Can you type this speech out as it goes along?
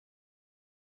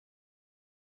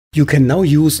You can now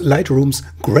use Lightroom's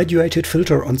graduated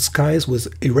filter on skies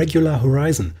with irregular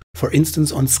horizon, for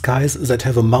instance on skies that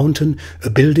have a mountain, a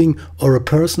building or a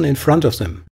person in front of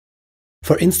them.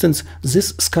 For instance, this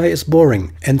sky is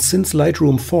boring, and since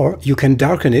Lightroom 4 you can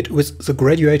darken it with the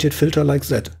graduated filter like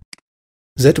that.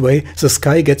 That way the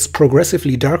sky gets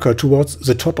progressively darker towards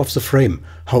the top of the frame.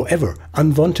 However,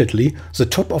 unwantedly, the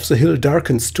top of the hill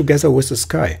darkens together with the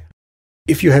sky.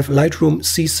 If you have Lightroom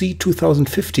CC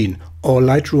 2015 or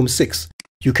Lightroom 6,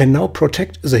 you can now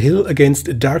protect the hill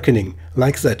against darkening,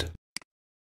 like that.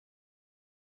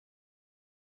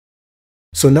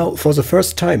 So now, for the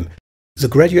first time, the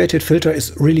graduated filter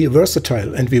is really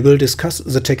versatile, and we will discuss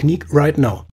the technique right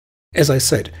now. As I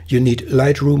said, you need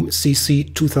Lightroom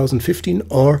CC 2015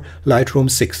 or Lightroom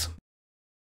 6.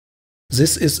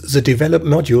 This is the develop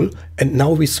module, and now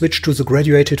we switch to the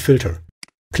graduated filter.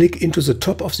 Click into the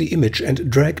top of the image and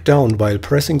drag down while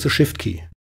pressing the Shift key.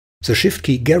 The Shift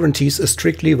key guarantees a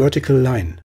strictly vertical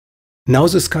line. Now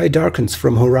the sky darkens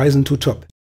from horizon to top.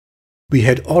 We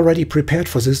had already prepared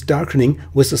for this darkening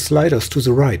with the sliders to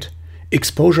the right.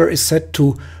 Exposure is set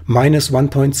to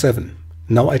 -1.7.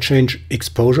 Now I change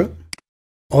exposure.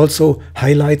 Also,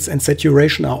 highlights and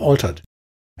saturation are altered.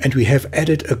 And we have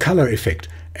added a color effect,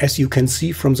 as you can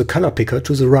see from the color picker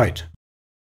to the right.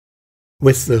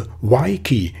 With the Y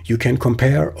key you can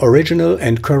compare original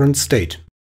and current state.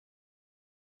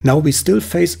 Now we still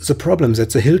face the problem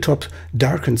that the hilltop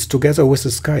darkens together with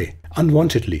the sky,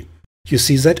 unwantedly. You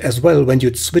see that as well when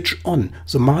you switch on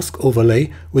the mask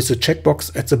overlay with the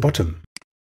checkbox at the bottom.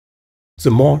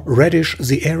 The more reddish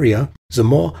the area, the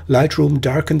more Lightroom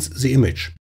darkens the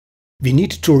image. We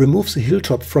need to remove the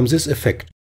hilltop from this effect.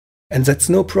 And that's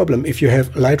no problem if you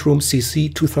have Lightroom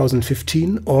CC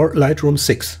 2015 or Lightroom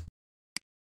 6.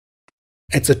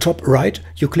 At the top right,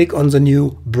 you click on the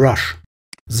new brush.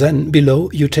 Then below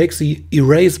you take the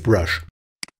erase brush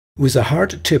with a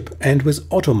hard tip and with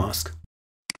auto mask.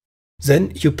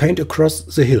 Then you paint across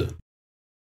the hill.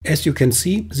 As you can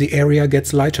see, the area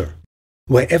gets lighter.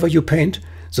 Wherever you paint,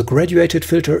 the graduated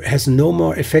filter has no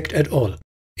more effect at all.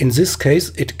 In this case,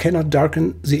 it cannot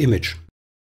darken the image.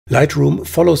 Lightroom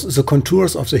follows the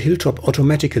contours of the hilltop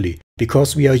automatically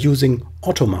because we are using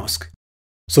auto mask.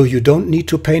 So you don't need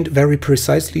to paint very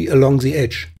precisely along the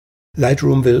edge.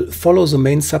 Lightroom will follow the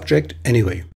main subject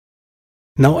anyway.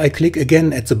 Now I click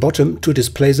again at the bottom to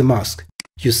display the mask.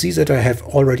 You see that I have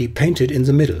already painted in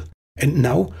the middle. And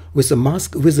now, with the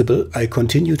mask visible, I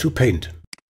continue to paint.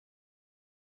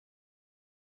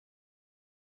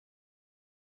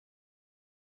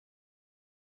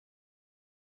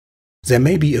 There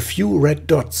may be a few red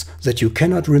dots that you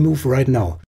cannot remove right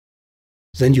now.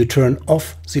 Then you turn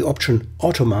off the option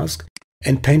Auto Mask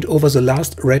and paint over the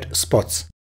last red spots.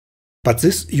 But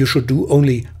this you should do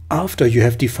only after you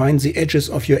have defined the edges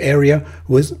of your area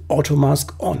with Auto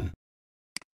Mask on.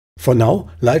 For now,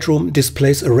 Lightroom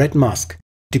displays a red mask.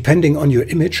 Depending on your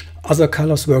image, other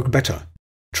colors work better.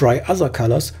 Try other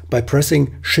colors by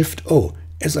pressing Shift O,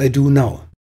 as I do now.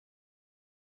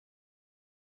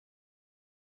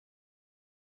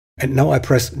 And now I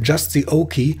press just the O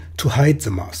key to hide the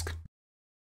mask.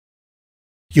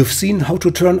 You've seen how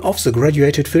to turn off the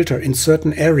graduated filter in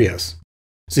certain areas.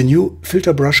 The new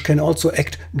filter brush can also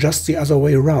act just the other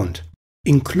way around.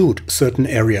 Include certain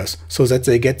areas so that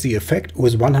they get the effect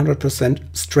with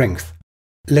 100% strength.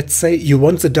 Let's say you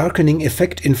want the darkening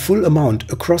effect in full amount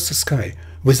across the sky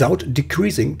without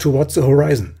decreasing towards the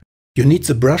horizon. You need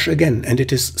the brush again and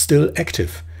it is still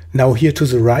active. Now here to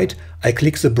the right I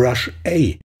click the brush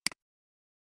A.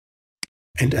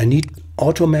 And I need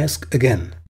Auto Mask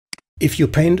again. If you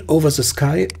paint over the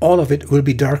sky, all of it will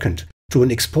be darkened to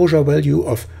an exposure value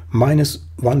of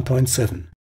 -1.7.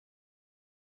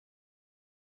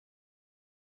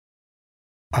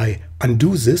 I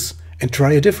undo this and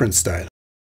try a different style.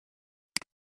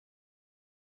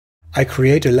 I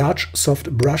create a large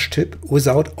soft brush tip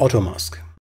without auto mask.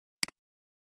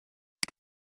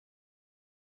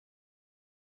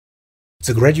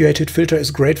 The graduated filter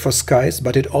is great for skies,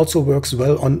 but it also works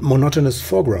well on monotonous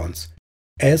foregrounds,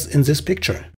 as in this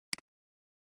picture.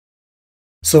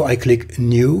 So I click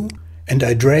New and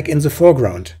I drag in the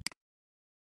foreground.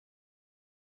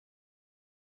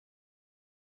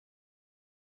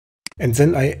 And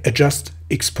then I adjust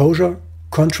exposure,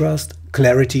 contrast,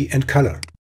 clarity and color.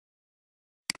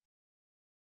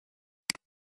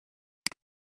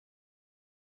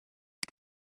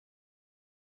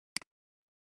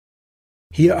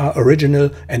 Here are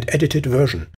original and edited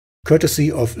version, courtesy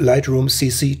of Lightroom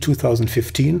CC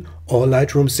 2015 or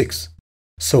Lightroom 6.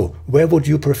 So, where would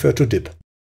you prefer to dip?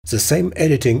 The same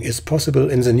editing is possible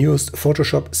in the newest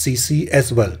Photoshop CC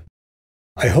as well.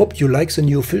 I hope you like the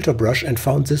new filter brush and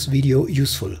found this video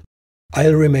useful.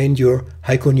 I'll remain your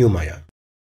Heiko Neumeyer.